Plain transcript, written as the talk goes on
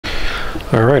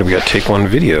Alright, we got take one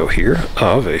video here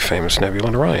of a famous nebula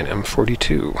in Orion,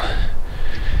 M42.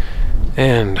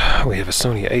 And we have a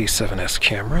Sony A7S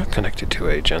camera connected to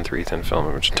a Gen 3 thin film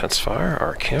image intensifier.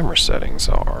 Our camera settings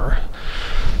are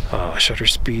shutter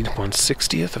speed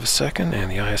 1/60th of a second,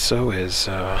 and the ISO is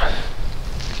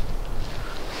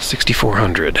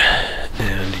 6400.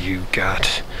 And you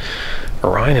got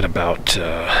Orion at about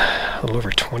a little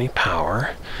over 20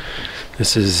 power.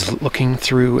 This is looking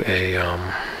through a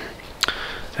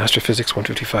Astro-Physics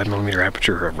 155mm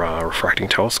aperture refracting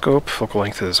telescope. Focal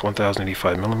length is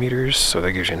 1085 millimeters, so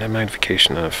that gives you a net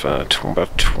magnification of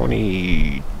about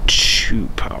 22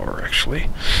 power, actually.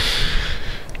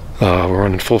 We're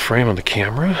running full frame on the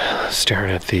camera,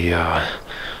 staring at the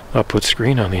output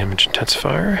screen on the image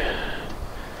intensifier.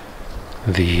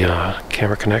 The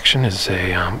camera connection is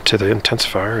to the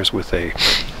intensifier is with a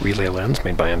relay lens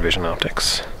made by Envision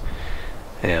Optics.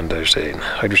 And there's a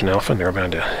hydrogen alpha,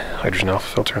 narrowband hydrogen alpha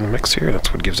filter in the mix here.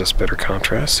 That's what gives us better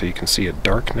contrast. So you can see a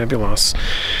dark nebula,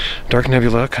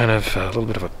 kind of a little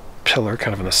bit of a pillar,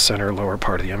 kind of in the center lower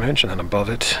part of the image, and then above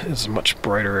it is a much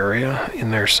brighter area.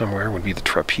 In there somewhere would be the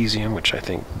trapezium, which I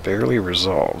think barely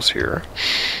resolves here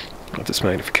with this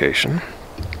magnification.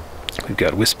 We've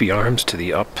got wispy arms to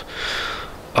the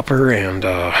upper and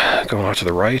going off to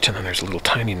the right, and then there's a little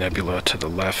tiny nebula to the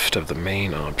left of the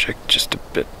main object, just a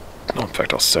bit. No, in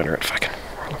fact, I'll center it if I can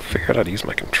figure out how to use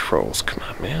my controls. Come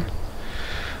on, man.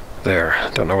 There.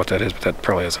 Don't know what that is, but that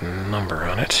probably has a number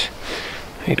on it.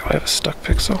 Hey, do I have a stuck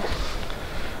pixel?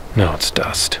 No, it's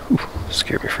dust. Ooh,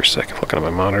 scared me for a second. Looking at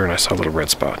my monitor and I saw a little red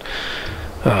spot.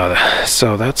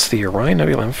 So that's the Orion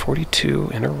Nebula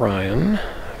M42 in Orion.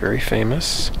 Very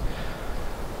famous.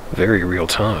 Very real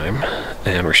time.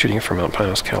 And we're shooting it from Mount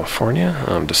Pinos, California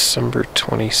on December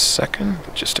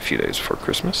 22nd, just a few days before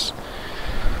Christmas.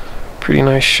 Pretty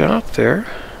nice shot there.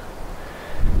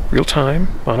 Real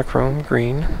time, monochrome,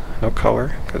 green, no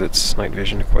color, because it's night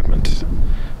vision equipment.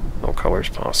 No colors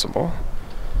possible,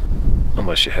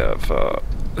 unless you have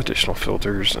additional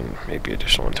filters and maybe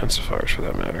additional intensifiers for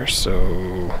that matter.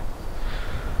 So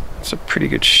it's a pretty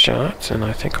good shot, and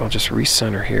I think I'll just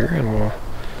recenter here and we'll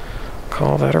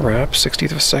call that a wrap.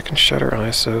 60th of a second shutter,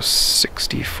 ISO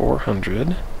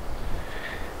 6400.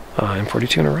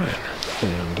 M42 in Orion.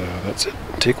 And that's it.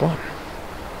 Take one.